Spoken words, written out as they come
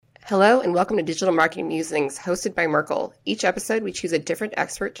Hello and welcome to Digital Marketing Musings, hosted by Merkle. Each episode, we choose a different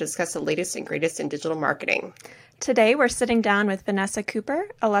expert to discuss the latest and greatest in digital marketing. Today, we're sitting down with Vanessa Cooper,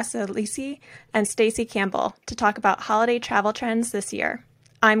 Alyssa Lisi, and Stacy Campbell to talk about holiday travel trends this year.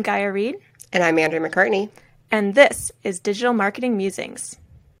 I'm Gaia Reed. And I'm Andrea McCartney. And this is Digital Marketing Musings.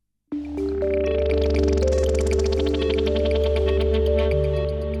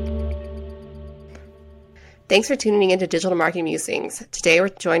 Thanks for tuning into Digital Marketing Musings. Today we're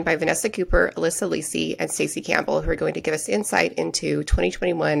joined by Vanessa Cooper, Alyssa Lisi, and Stacy Campbell, who are going to give us insight into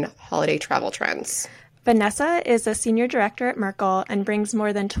 2021 holiday travel trends. Vanessa is a senior director at Merkle and brings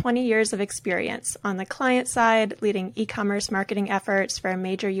more than 20 years of experience on the client side, leading e-commerce marketing efforts for a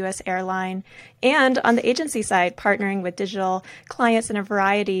major U.S. airline, and on the agency side, partnering with digital clients in a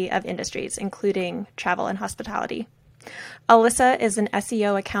variety of industries, including travel and hospitality. Alyssa is an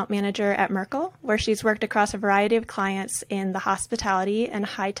SEO account manager at Merkle, where she's worked across a variety of clients in the hospitality and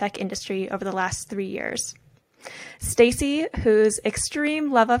high-tech industry over the last 3 years. Stacy, whose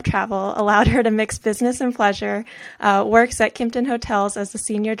extreme love of travel allowed her to mix business and pleasure, works at Kimpton Hotels as the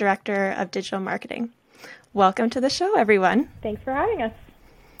senior director of digital marketing. Welcome to the show, everyone. Thanks for having us.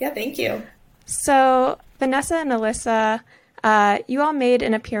 Yeah, thank you. So, Vanessa and Alyssa, you all made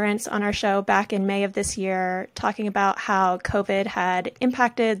an appearance on our show back in May of this year, talking about how COVID had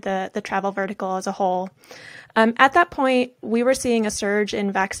impacted the travel vertical as a whole. At that point, we were seeing a surge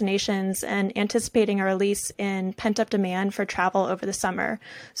in vaccinations and anticipating a release in pent-up demand for travel over the summer.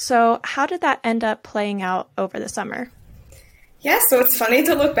 So how did that end up playing out over the summer? Yeah, so it's funny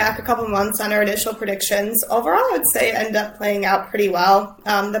to look back a couple months on our initial predictions. Overall, I would say it ended up playing out pretty well.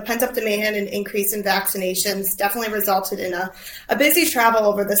 The pent-up demand and increase in vaccinations definitely resulted in a busy travel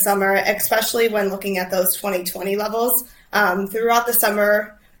over the summer, especially when looking at those 2020 levels. Throughout the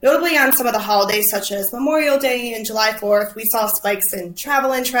summer, notably on some of the holidays such as Memorial Day and July 4th, we saw spikes in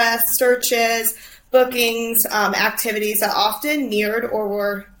travel interest, searches, bookings, activities that often mirrored or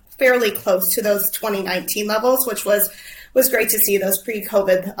were fairly close to those 2019 levels, which was great to see those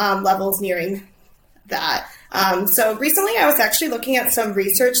pre-COVID levels nearing that. So recently I was actually looking at some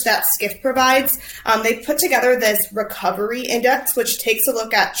research that Skift provides. They put together this recovery index, which takes a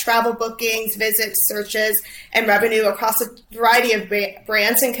look at travel bookings, visits, searches, and revenue across a variety of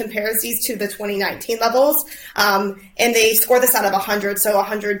brands and compares these to the 2019 levels. And they score this out of 100, so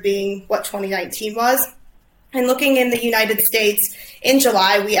 100 being what 2019 was. And looking in the United States, in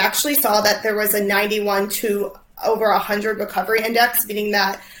July, we actually saw that there was a 91 to over 100 recovery index, meaning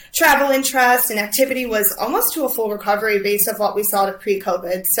that travel interest and activity was almost to a full recovery based on what we saw to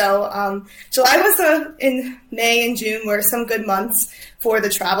pre-COVID. So July was in May and June were some good months for the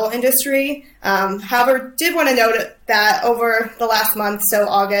travel industry. However, did want to note that over the last month, so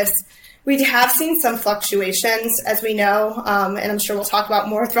August, we have seen some fluctuations, as we know, and I'm sure we'll talk about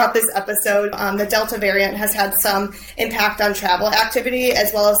more throughout this episode. The Delta variant has had some impact on travel activity,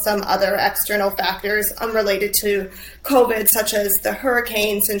 as well as some other external factors unrelated to COVID, such as the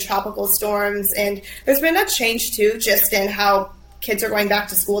hurricanes and tropical storms. And there's been a change, too, just in how kids are going back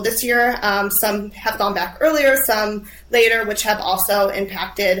to school this year. Some have gone back earlier, some later, which have also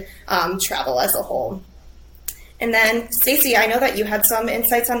impacted travel as a whole. And then, Stacy, I know that you had some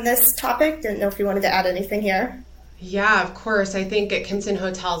insights on this topic. Didn't know if you wanted to add anything here. Yeah, of course. I think at Kimpton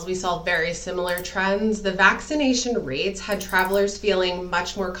Hotels, we saw very similar trends. The vaccination rates had travelers feeling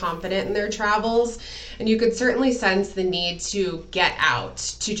much more confident in their travels. And you could certainly sense the need to get out,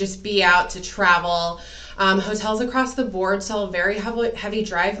 to just be out, to travel. Hotels across the board saw a very heavy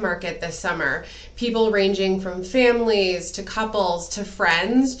drive market this summer. People ranging from families to couples to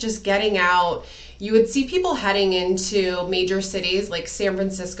friends just getting out. You would see people heading into major cities like San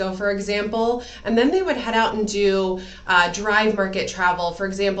Francisco, for example, and then they would head out and do drive market travel. For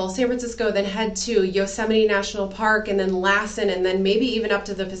example, San Francisco, then head to Yosemite National Park, and then Lassen, and then maybe even up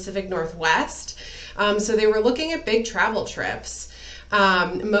to the Pacific Northwest. So they were looking at big travel trips.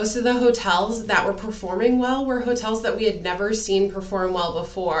 Most of the hotels that were performing well were hotels that we had never seen perform well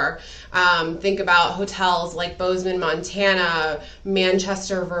before. Think about hotels like Bozeman, Montana,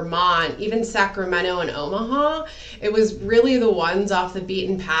 Manchester, Vermont, even Sacramento and Omaha. It was really the ones off the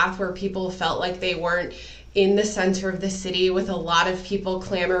beaten path where people felt like they weren't in the center of the city with a lot of people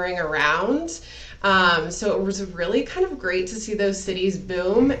clamoring around. So it was really kind of great to see those cities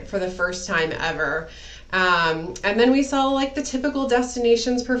boom for the first time ever. And then we saw like the typical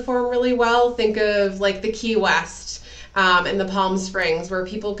destinations perform really well. Think of like the Key West and the Palm Springs, where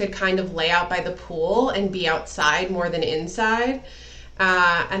people could kind of lay out by the pool and be outside more than inside.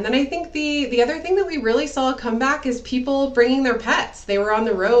 And then I think the other thing that we really saw come back is people bringing their pets. They were on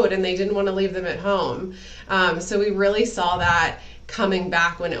the road and they didn't want to leave them at home. So we really saw that coming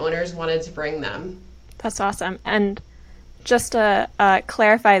back when owners wanted to bring them. That's awesome. And just to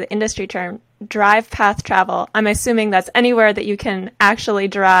clarify the industry term, drive path travel, I'm assuming that's anywhere that you can actually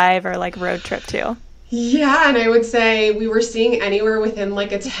drive or like road trip to. Yeah, and I would say we were seeing anywhere within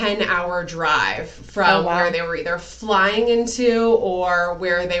like a 10-hour drive from where they were either flying into or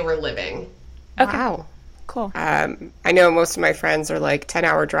where they were living. Okay. Wow. Cool. I know most of my friends are like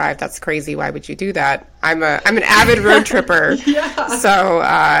 10-hour drive. That's crazy. Why would you do that? I'm an avid road tripper. So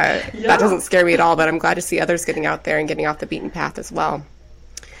that doesn't scare me at all, but I'm glad to see others getting out there and getting off the beaten path as well.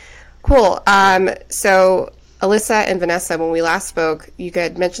 Cool. So Alyssa and Vanessa, when we last spoke, you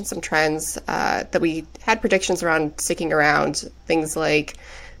had mentioned some trends that we had predictions around sticking around, things like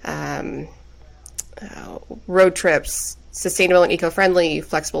road trips, sustainable and eco-friendly,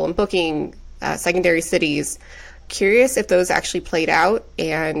 flexible in booking, secondary cities. Curious if those actually played out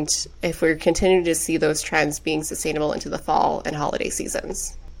and if we're continuing to see those trends being sustainable into the fall and holiday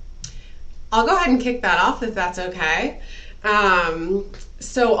seasons. I'll go ahead and kick that off if that's okay.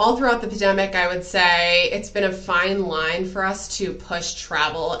 So all throughout the pandemic, I would say it's been a fine line for us to push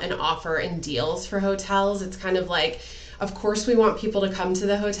travel and offer in deals for hotels. It's kind of like, of course we want people to come to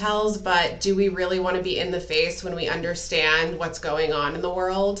the hotels, but do we really want to be in the face when we understand what's going on in the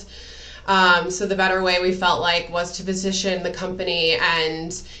world? So the better way we felt like was to position the company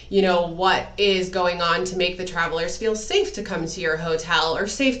and, what is going on to make the travelers feel safe to come to your hotel or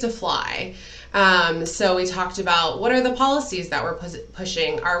safe to fly. So we talked about what are the policies that we're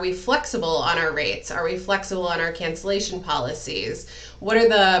pushing? Are we flexible on our rates? Are we flexible on our cancellation policies? What are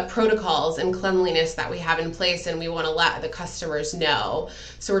the protocols and cleanliness that we have in place and we want to let the customers know?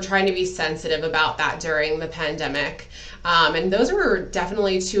 So we're trying to be sensitive about that during the pandemic. And those were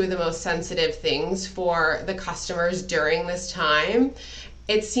definitely two of the most sensitive things for the customers during this time.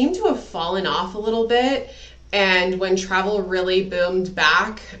 It seemed to have fallen off a little bit. And when travel really boomed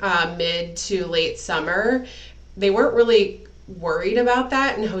back mid to late summer, they weren't really worried about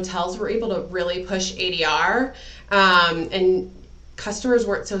that, and hotels were able to really push ADR, and customers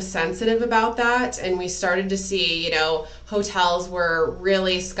weren't so sensitive about that, and we started to see, hotels were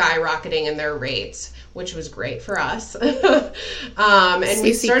really skyrocketing in their rates, which was great for us. And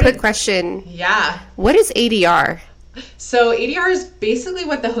Stacey, quick question. Yeah. What is ADR? So ADR is basically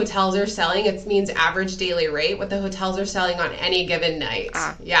what the hotels are selling. It means average daily rate, what the hotels are selling on any given night.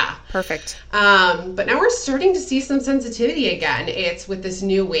 Yeah. Perfect. But now we're starting to see some sensitivity again. It's with this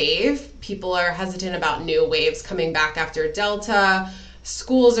new wave. People are hesitant about new waves coming back after Delta.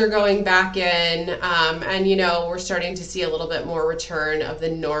 Schools are going back in. And, we're starting to see a little bit more return of the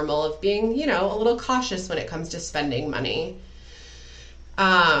normal of being, a little cautious when it comes to spending money.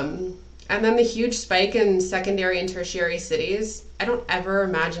 And then the huge spike in secondary and tertiary cities, I don't ever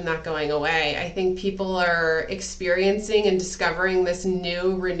imagine that going away. I think people are experiencing and discovering this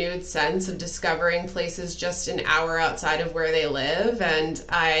new, renewed sense of discovering places just an hour outside of where they live. And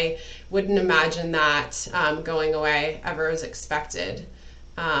I wouldn't imagine that going away ever as expected.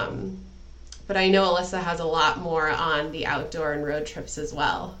 But I know Alyssa has a lot more on the outdoor and road trips as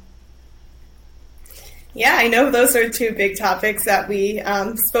well. Yeah, I know those are two big topics that we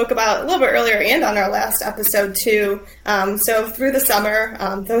spoke about a little bit earlier and on our last episode too. So through the summer,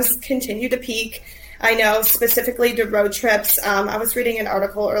 those continue to peak. I know specifically to road trips. I was reading an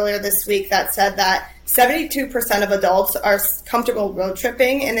article earlier this week that said that 72% of adults are comfortable road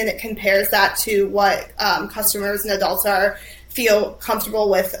tripping, and then it compares that to what customers and adults feel comfortable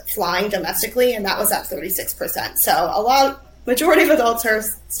with flying domestically, and that was at 36%. So majority of adults are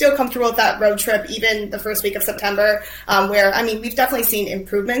still comfortable with that road trip, even the first week of September, we've definitely seen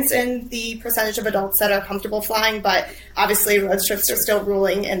improvements in the percentage of adults that are comfortable flying, but obviously road trips are still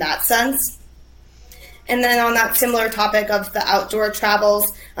ruling in that sense. And then on that similar topic of the outdoor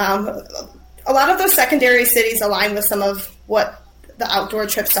travels, a lot of those secondary cities align with some of what the outdoor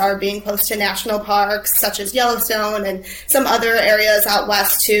trips are, being close to national parks such as Yellowstone and some other areas out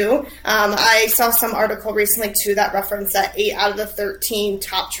west too. I saw some article recently too that referenced that 8 out of the 13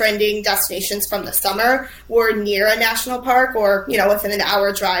 top trending destinations from the summer were near a national park or, within an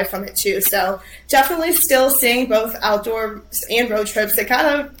hour drive from it too. So definitely still seeing both outdoor and road trips. They kind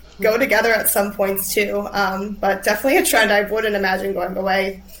of go together at some points too. But definitely a trend I wouldn't imagine going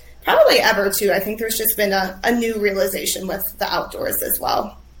away. Probably ever, too. I think there's just been a new realization with the outdoors as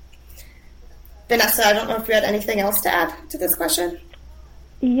well. Vanessa, I don't know if you had anything else to add to this question.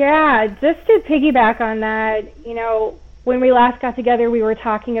 Yeah, just to piggyback on that, when we last got together, we were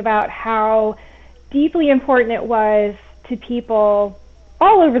talking about how deeply important it was to people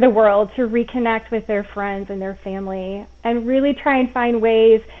all over the world to reconnect with their friends and their family and really try and find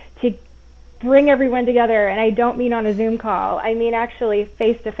ways to bring everyone together. And I don't mean on a Zoom call. I mean actually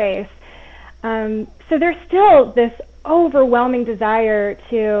face to face. So there's still this overwhelming desire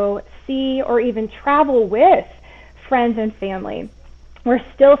to see or even travel with friends and family. We're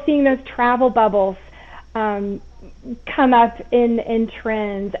still seeing those travel bubbles come up in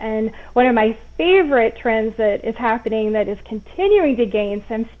trends. And one of my favorite trends that is happening that is continuing to gain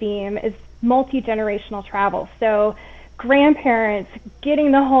some steam is multi-generational travel. So grandparents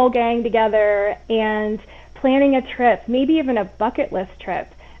getting the whole gang together and planning a trip, maybe even a bucket list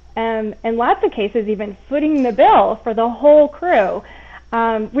trip. In lots of cases, even footing the bill for the whole crew,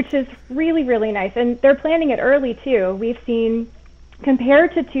 which is really, really nice. And they're planning it early, too. We've seen,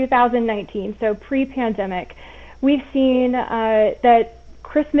 compared to 2019, so pre-pandemic, we've seen that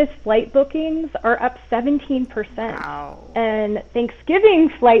Christmas flight bookings are up 17%. Wow. And Thanksgiving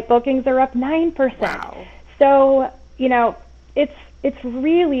flight bookings are up 9%. Wow. So, it's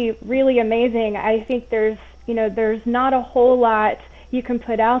really, really amazing. I think there's not a whole lot you can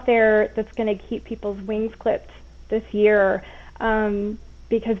put out there that's going to keep people's wings clipped this year,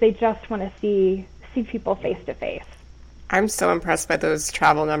 because they just want to see people face to face. I'm so impressed by those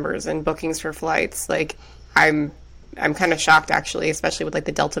travel numbers and bookings for flights. Like, I'm kind of shocked, actually, especially with like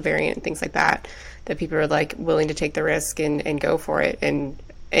the Delta variant and things like that people are like willing to take the risk and go for it. And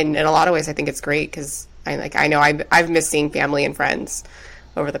in a lot of ways, I think it's great because I know I've missed seeing family and friends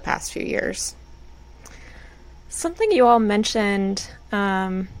over the past few years. Something you all mentioned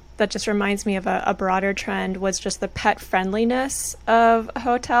that just reminds me of a broader trend was just the pet friendliness of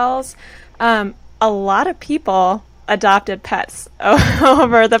hotels. A lot of people adopted pets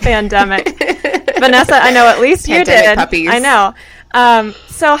over the pandemic. Vanessa, I know at least you did. Puppies. I know.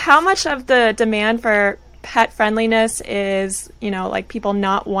 So how much of the demand for pet friendliness is, like people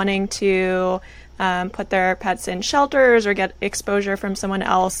not wanting to put their pets in shelters or get exposure from someone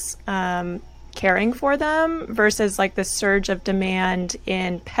else caring for them versus like the surge of demand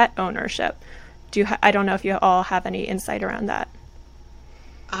in pet ownership? I don't know if you all have any insight around that.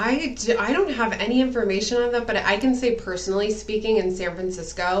 I don't have any information on that, but I can say personally speaking, in San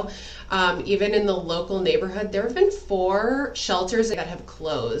Francisco, even in the local neighborhood, there have been 4 shelters that have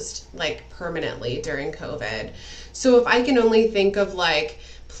closed like permanently during COVID. So if I can only think of like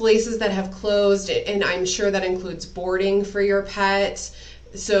places that have closed, and I'm sure that includes boarding for your pet.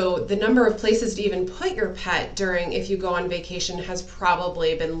 So the number of places to even put your pet during, if you go on vacation, has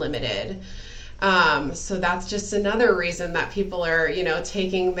probably been limited. So that's just another reason that people are,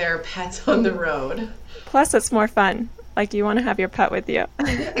 taking their pets on the road. Plus, it's more fun. Like, do you want to have your pet with you?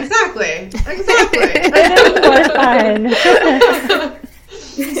 Exactly. It is more fun.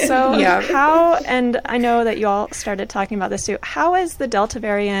 So how, and I know that you all started talking about this too, how is the Delta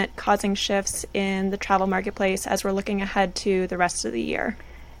variant causing shifts in the travel marketplace as we're looking ahead to the rest of the year?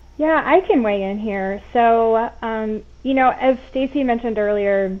 Yeah, I can weigh in here. So, as Stacy mentioned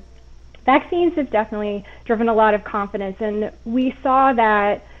earlier, vaccines have definitely driven a lot of confidence, and we saw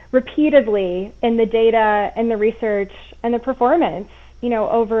that repeatedly in the data and the research and the performance,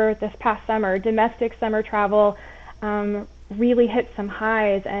 over this past summer. Domestic summer travel really hit some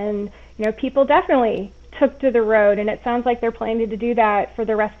highs, and people definitely took to the road, and it sounds like they're planning to do that for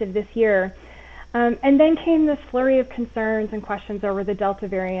the rest of this year. And then came this flurry of concerns and questions over the Delta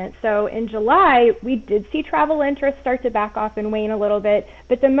variant. So in July, we did see travel interest start to back off and wane a little bit,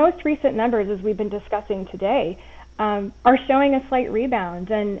 but the most recent numbers, as we've been discussing today, are showing a slight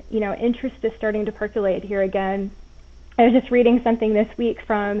rebound, and interest is starting to percolate here again. I was just reading something this week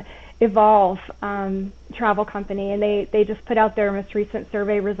from Evolve travel company, and they just put out their most recent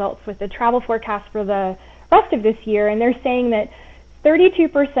survey results with the travel forecast for the rest of this year, and they're saying that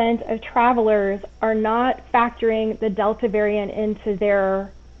 32% of travelers are not factoring the Delta variant into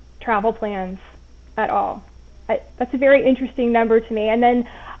their travel plans at all. That's a very interesting number to me. And then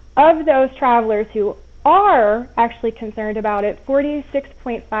of those travelers who are actually concerned about it,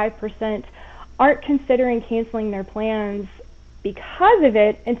 46.5% aren't considering canceling their plans because of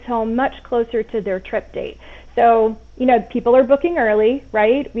it until much closer to their trip date. So, people are booking early,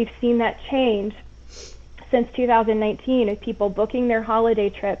 right? We've seen that change since 2019 of people booking their holiday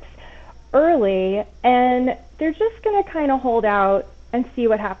trips early, and they're just going to kind of hold out and see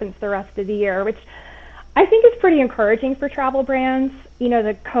what happens the rest of the year, which I think is pretty encouraging for travel brands.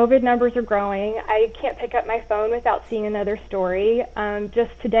 The COVID numbers are growing. I can't pick up my phone without seeing another story.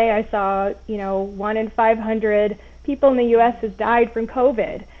 Just today I saw, 1 in 500 people in the U.S. has died from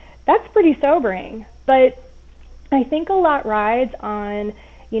COVID. That's pretty sobering. But I think a lot rides on,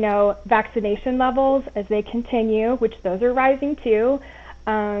 vaccination levels as they continue, which those are rising too.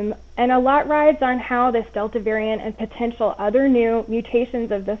 And a lot rides on how this Delta variant and potential other new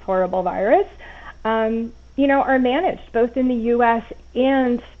mutations of this horrible virus, are managed both in the U.S.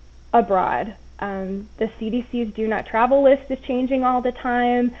 and abroad. The CDC's do not travel list is changing all the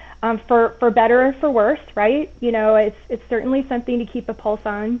time, for better or for worse, right? It's certainly something to keep a pulse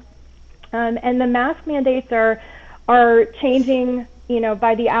on. And the mask mandates are changing,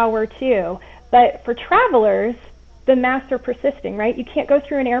 by the hour too. But for travelers, the masks are persisting, right? You can't go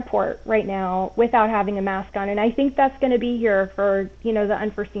through an airport right now without having a mask on. And I think that's going to be here for, the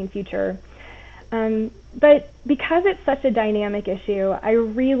unforeseen future. But because it's such a dynamic issue, I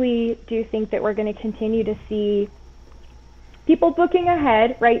really do think that we're going to continue to see people booking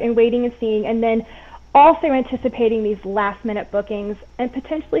ahead, right, and waiting and seeing, and then also anticipating these last-minute bookings and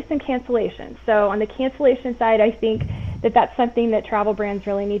potentially some cancellations. So on the cancellation side, I think that that's something that travel brands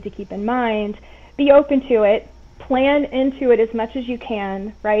really need to keep in mind. Be open to it. Plan into it as much as you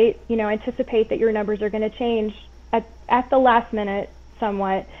can, right? Anticipate that your numbers are going to change at the last minute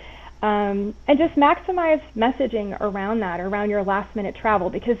somewhat. And just maximize messaging around your last minute travel,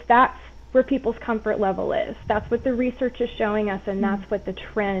 because that's where people's comfort level is. That's what the research is showing us, and that's what the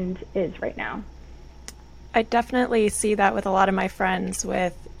trend is right now. I definitely see that with a lot of my friends,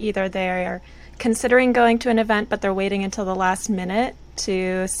 with either they're considering going to an event, but they're waiting until the last minute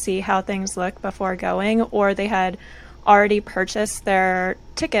to see how things look before going, or they had already purchased their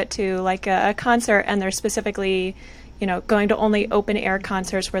ticket to like a concert, and they're specifically, going to only open air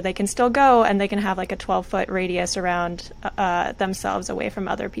concerts where they can still go and they can have like a 12-foot radius around themselves away from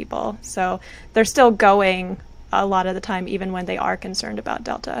other people. So they're still going a lot of the time, even when they are concerned about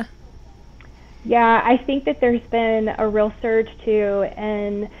Delta. Yeah, I think that there's been a real surge too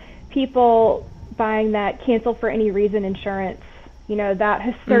in people buying that cancel for any reason insurance. That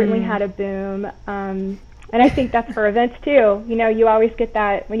has certainly had a boom. And I think that's for events too. You always get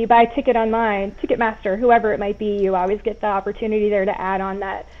that when you buy a ticket online, Ticketmaster, whoever it might be, you always get the opportunity there to add on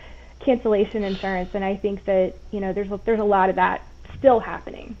that cancellation insurance. And I think that, there's a lot of that still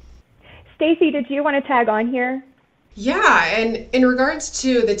happening. Stacy, did you want to tag on here? Yeah, and in regards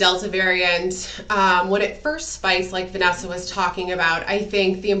to the Delta variant, when it first spiked, like Vanessa was talking about, I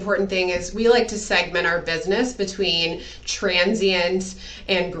think the important thing is we like to segment our business between transient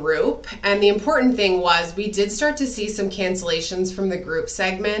and group. And the important thing was we did start to see some cancellations from the group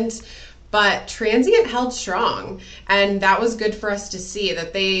segment, but transient held strong. And that was good for us to see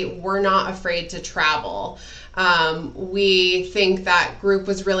that they were not afraid to travel. We think that group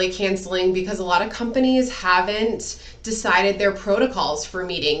was really canceling because a lot of companies haven't decided their protocols for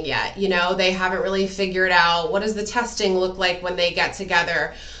meeting yet. They haven't really figured out, what does the testing look like when they get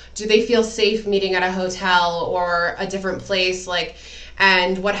together? Do they feel safe meeting at a hotel or a different place?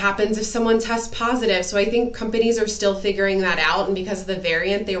 And what happens if someone tests positive? So I think companies are still figuring that out. And because of the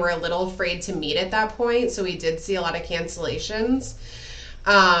variant, they were a little afraid to meet at that point. So we did see a lot of cancellations.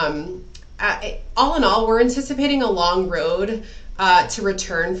 All in all, we're anticipating a long road to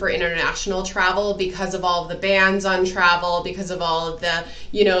return for international travel because of all of the bans on travel, because of all of the,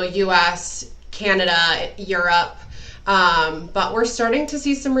 US, Canada, Europe. But we're starting to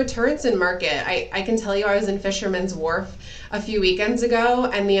see some returns in market. I can tell you, I was in Fisherman's Wharf a few weekends ago,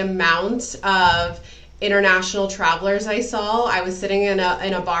 and the amount of international travelers I saw. I was sitting in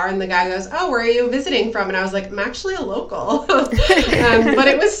a bar, and the guy goes, "Oh, where are you visiting from?" And I was like, "I'm actually a local." But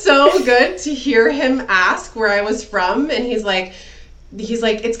it was so good to hear him ask where I was from, and he's like,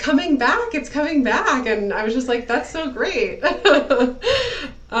 "It's coming back, it's coming back," and I was just like, "That's so great."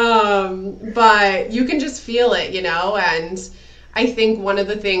 But you can just feel it, and I think one of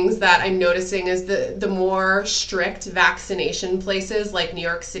the things that I'm noticing is the more strict vaccination places like New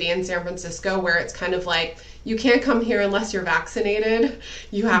York City and San Francisco, where it's kind of like, you can't come here unless you're vaccinated.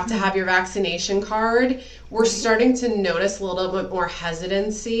 You have to have your vaccination card. We're starting to notice a little bit more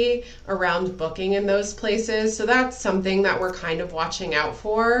hesitancy around booking in those places. So that's something that we're kind of watching out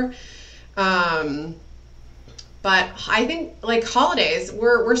for. But I think holidays,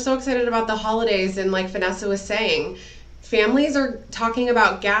 we're so excited about the holidays. And like Vanessa was saying, families are talking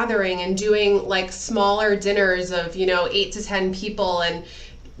about gathering and doing smaller dinners of, 8 to 10 people, and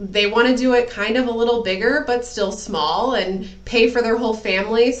they want to do it kind of a little bigger, but still small, and pay for their whole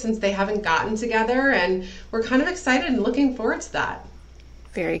family since they haven't gotten together. And we're kind of excited and looking forward to that.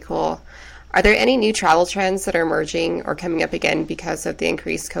 Very cool. Are there any new travel trends that are emerging or coming up again because of the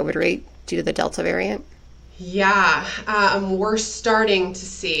increased COVID rate due to the Delta variant? Yeah, we're starting to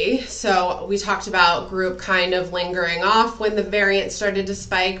see. So we talked about group kind of lingering off when the variant started to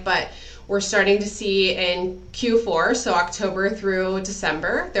spike, but we're starting to see in Q4, so October through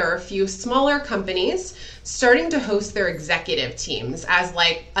December, there are a few smaller companies starting to host their executive teams as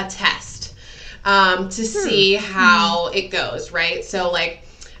like a test to see how it goes, right? So like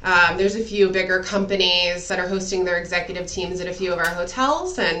there's a few bigger companies that are hosting their executive teams at a few of our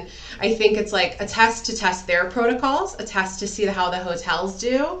hotels, and I think it's like a test to test their protocols, a test to see how the hotels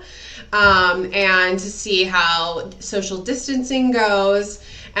do, and to see how social distancing goes.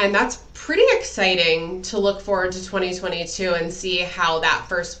 And that's pretty exciting to look forward to 2022 and see how that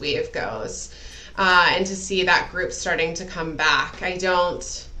first wave goes, and to see that group starting to come back. And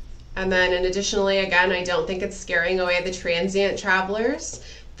then additionally, again, I don't think it's scaring away the transient travelers.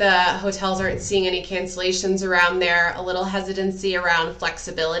 The hotels aren't seeing any cancellations around there, a little hesitancy around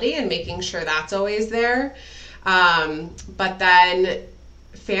flexibility and making sure that's always there. But then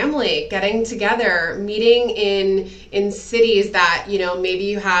family getting together, meeting in cities that, you know, maybe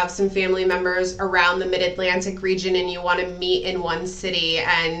you have some family members around the Mid-Atlantic region and you want to meet in one city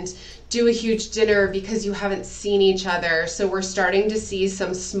and do a huge dinner because you haven't seen each other. So we're starting to see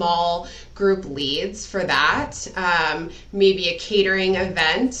some small group leads for that. Maybe a catering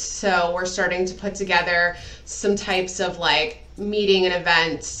event. So we're starting to put together some types of like meeting and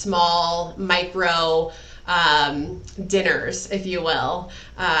event, small micro dinners, if you will,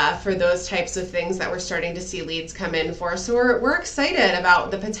 for those types of things that we're starting to see leads come in for. So we're excited about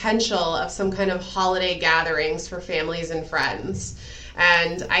the potential of some kind of holiday gatherings for families and friends.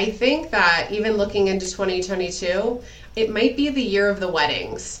 And I think that even looking into 2022, it might be the year of the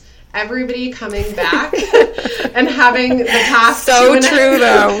weddings. Everybody coming back and having the past. So true,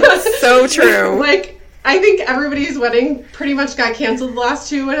 though. So true. Like, I think everybody's wedding pretty much got canceled the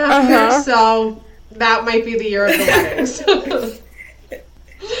last 2.5 years, so that might be the year of the weddings.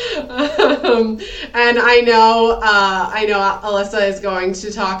 And I know Alyssa is going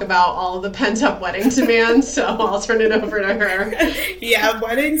to talk about all of the pent-up wedding demand, so I'll turn it over to her. Yeah,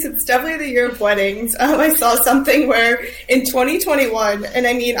 weddings, it's definitely the year of weddings. I saw something where in 2021, and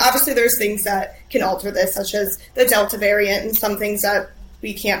I mean, obviously there's things that can alter this, such as the Delta variant and some things that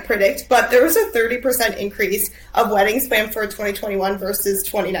we can't predict, but there was a 30% increase of weddings planned for 2021 versus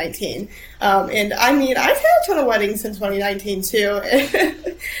 2019. And I mean, I've had a ton of weddings in 2019 too.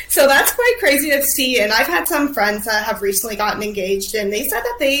 So that's quite crazy to see. And I've had some friends that have recently gotten engaged, and they said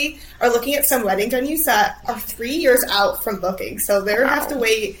that they are looking at some wedding venues that are 3 years out from booking. So they're have to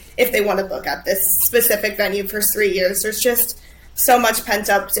wait if they want to book at this specific venue for 3 years. There's just so much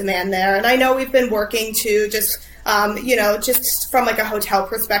pent up demand there. And I know we've been working to just just from like a hotel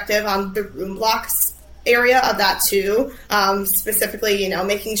perspective on the room blocks area of that too. Specifically,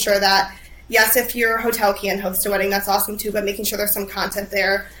 making sure that, yes, if your hotel can host a wedding, that's awesome too, but making sure there's some content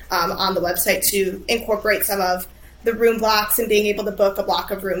there on the website to incorporate some of the room blocks and being able to book a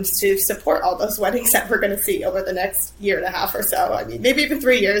block of rooms to support all those weddings that we're going to see over the next 1.5 years or so. I mean, maybe even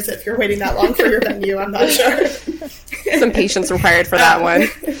 3 years if you're waiting that long for your venue. I'm not sure. Some patience required for that one.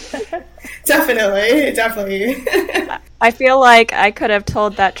 Definitely. I feel like I could have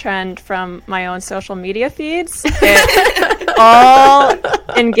told that trend from my own social media feeds. All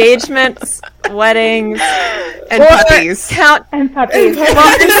engagements, weddings, and puppies. And puppies.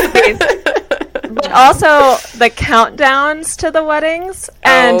 But also the countdowns to the weddings,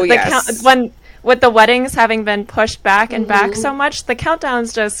 and with the weddings having been pushed back and back so much, the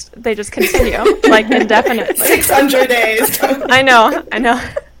countdowns just continue like indefinitely. 600 days. I know. And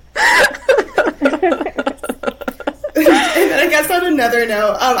I guess on another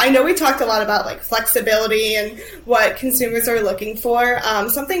note, I know we talked a lot about like flexibility and what consumers are looking for.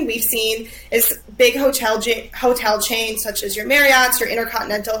 Something we've seen is big hotel chains such as your Marriott's, your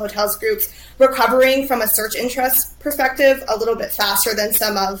Intercontinental Hotels groups recovering from a search interest perspective a little bit faster than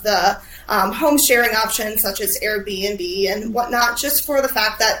some of the home sharing options such as Airbnb and whatnot, just for the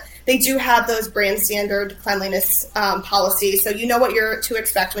fact that they do have those brand standard cleanliness policies. So you know what you're to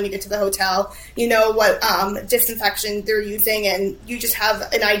expect when you get to the hotel. You know what disinfection they're using, and you just have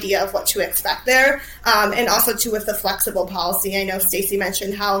an idea of what to expect there. And also, too, with the flexible policy, I know Stacy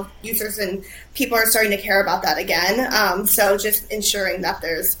mentioned how users and people are starting to care about that again. So just ensuring that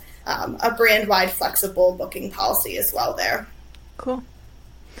there's a brand-wide flexible booking policy as well there. Cool.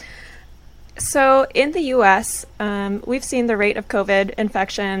 So in the U.S., we've seen the rate of COVID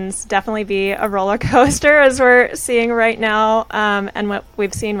infections definitely be a roller coaster, as we're seeing right now, and what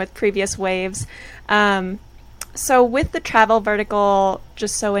we've seen with previous waves. So with the travel vertical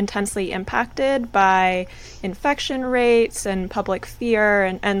just so intensely impacted by infection rates and public fear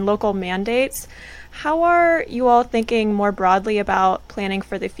and local mandates, how are you all thinking more broadly about planning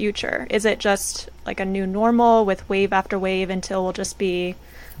for the future? Is it just like a new normal with wave after wave until we'll just be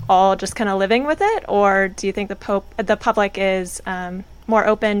all just kind of living with it, or do you think the public is more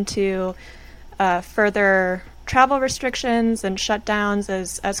open to further travel restrictions and shutdowns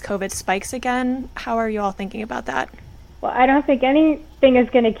as COVID spikes again? How are you all thinking about that? Well, I don't think anything is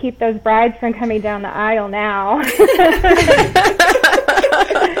going to keep those brides from coming down the aisle now.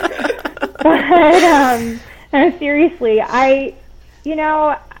 But seriously,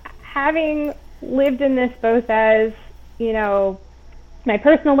 having lived in this both as, my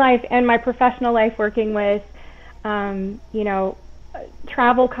personal life and my professional life, working with,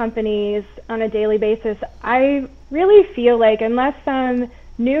 travel companies on a daily basis, I really feel like unless some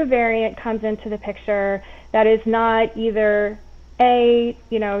new variant comes into the picture that is not either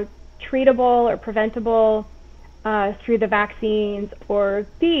treatable or preventable through the vaccines, or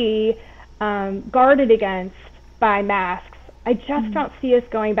B, guarded against by masks, I just don't see us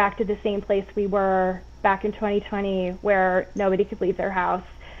going back to the same place we were back in 2020, where nobody could leave their house.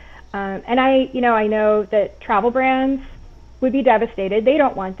 And I know that travel brands would be devastated. They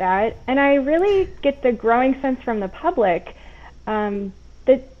don't want that. And I really get the growing sense from the public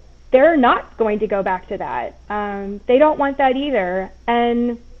that they're not going to go back to that. They don't want that either.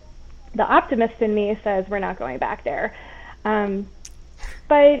 And the optimist in me says we're not going back there.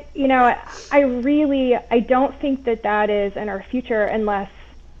 But, I don't think that is in our future unless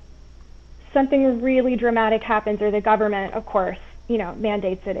something really dramatic happens, or the government, of course,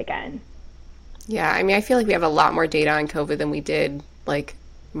 mandates it again. Yeah, I mean, I feel like we have a lot more data on COVID than we did like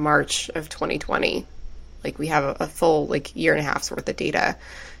March of 2020. Like we have a full year and a half's worth of data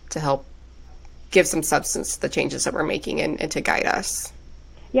to help give some substance to the changes that we're making and to guide us.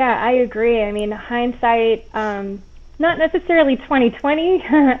 Yeah, I agree. I mean, hindsight, not necessarily 2020.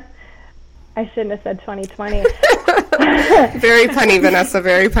 I shouldn't have said 2020. Very punny, Vanessa,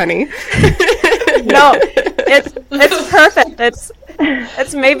 very punny. No, it's perfect. It's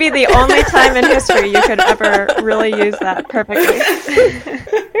maybe the only time in history you could ever really use that perfectly.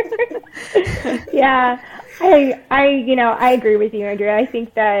 Yeah, I agree with you, Andrea. I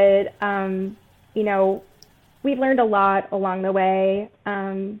think that we've learned a lot along the way,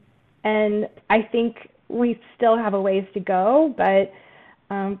 and I think we still have a ways to go, but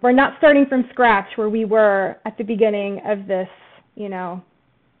we're not starting from scratch where we were at the beginning of this,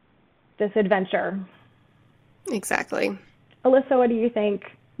 this adventure. Exactly. Alyssa, what do you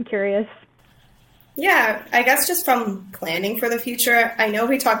think? I'm curious. Yeah, I guess just from planning for the future, I know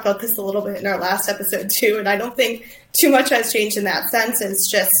we talked about this a little bit in our last episode too, and I don't think too much has changed in that sense. It's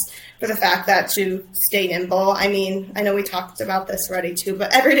just for the fact that to stay nimble. I mean, I know we talked about this already too,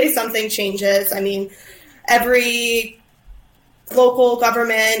 but every day something changes. I mean, every local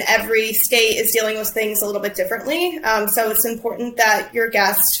government, every state is dealing with things a little bit differently. So it's important that your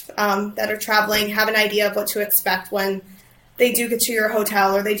guests that are traveling have an idea of what to expect when they do get to your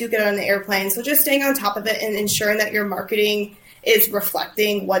hotel or they do get on the airplane. So just staying on top of it and ensuring that your marketing is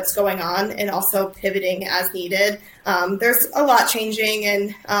reflecting what's going on and also pivoting as needed. There's a lot changing,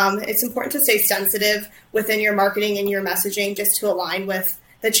 and it's important to stay sensitive within your marketing and your messaging just to align with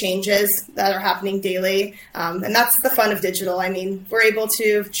the changes that are happening daily. And that's the fun of digital. I mean, we're able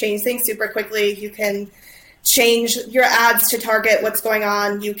to change things super quickly. You can change your ads to target what's going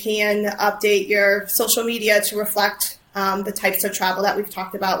on. You can update your social media to reflect the types of travel that we've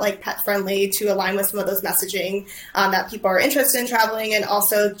talked about, like pet friendly, to align with some of those messaging that people are interested in traveling, and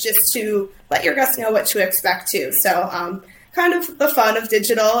also just to let your guests know what to expect too. So kind of the fun of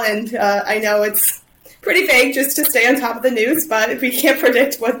digital. And I know it's pretty vague just to stay on top of the news, but we can't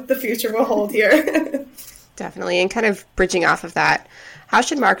predict what the future will hold here. Definitely. And kind of bridging off of that, how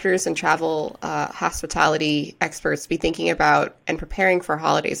should marketers and travel hospitality experts be thinking about and preparing for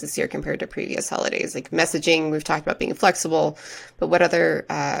holidays this year compared to previous holidays? Like messaging, we've talked about being flexible, but what other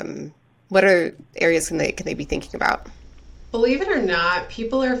areas can they be thinking about? Believe it or not,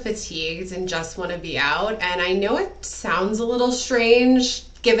 people are fatigued and just want to be out. And I know it sounds a little strange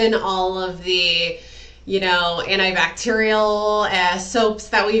given all of the antibacterial soaps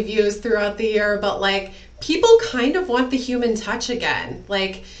that we've used throughout the year, but people kind of want the human touch again.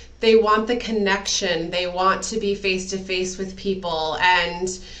 They want the connection. They want to be face to face with people,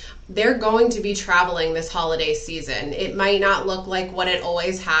 and they're going to be traveling this holiday season. It might not look like what it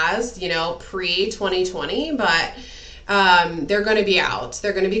always has, pre-2020, but they're going to be out.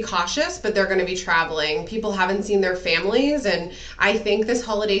 They're going to be cautious, but they're going to be traveling. People haven't seen their families, and I think this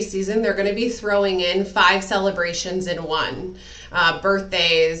holiday season they're going to be throwing in 5 celebrations in one.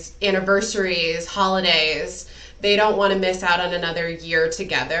 Birthdays, anniversaries, holidays. They don't want to miss out on another year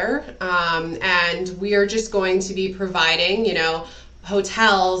together. And we are just going to be providing,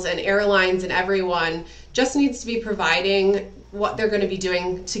 hotels and airlines and everyone just needs to be providing what they're going to be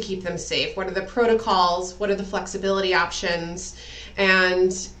doing to keep them safe. What are the protocols? What are the flexibility options?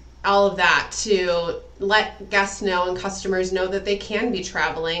 And all of that to let guests know and customers know that they can be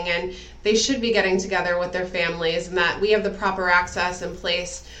traveling and they should be getting together with their families, and that we have the proper access in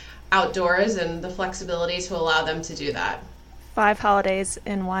place outdoors and the flexibility to allow them to do that. 5 holidays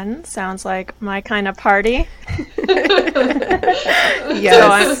in one sounds like my kind of party.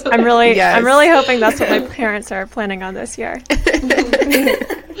 Yes. So I'm really hoping that's what my parents are planning on this year.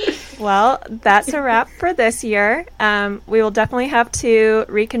 Well, that's a wrap for this year. We will definitely have to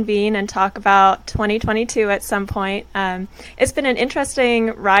reconvene and talk about 2022 at some point. It's been an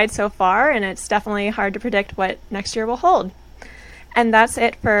interesting ride so far, and it's definitely hard to predict what next year will hold. And that's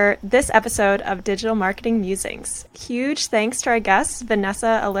it for this episode of Digital Marketing Musings. Huge thanks to our guests,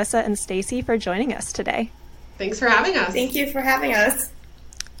 Vanessa, Alyssa, and Stacy, for joining us today. Thanks for having us. Thank you for having us.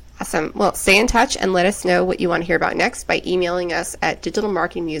 Awesome. Well, stay in touch and let us know what you want to hear about next by emailing us at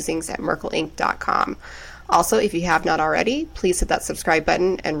digitalmarketingmusings@merkleinc.com. Also, if you have not already, please hit that subscribe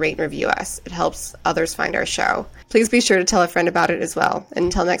button and rate and review us. It helps others find our show. Please be sure to tell a friend about it as well. And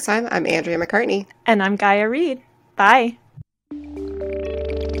until next time, I'm Andrea McCartney. And I'm Gaia Reed. Bye.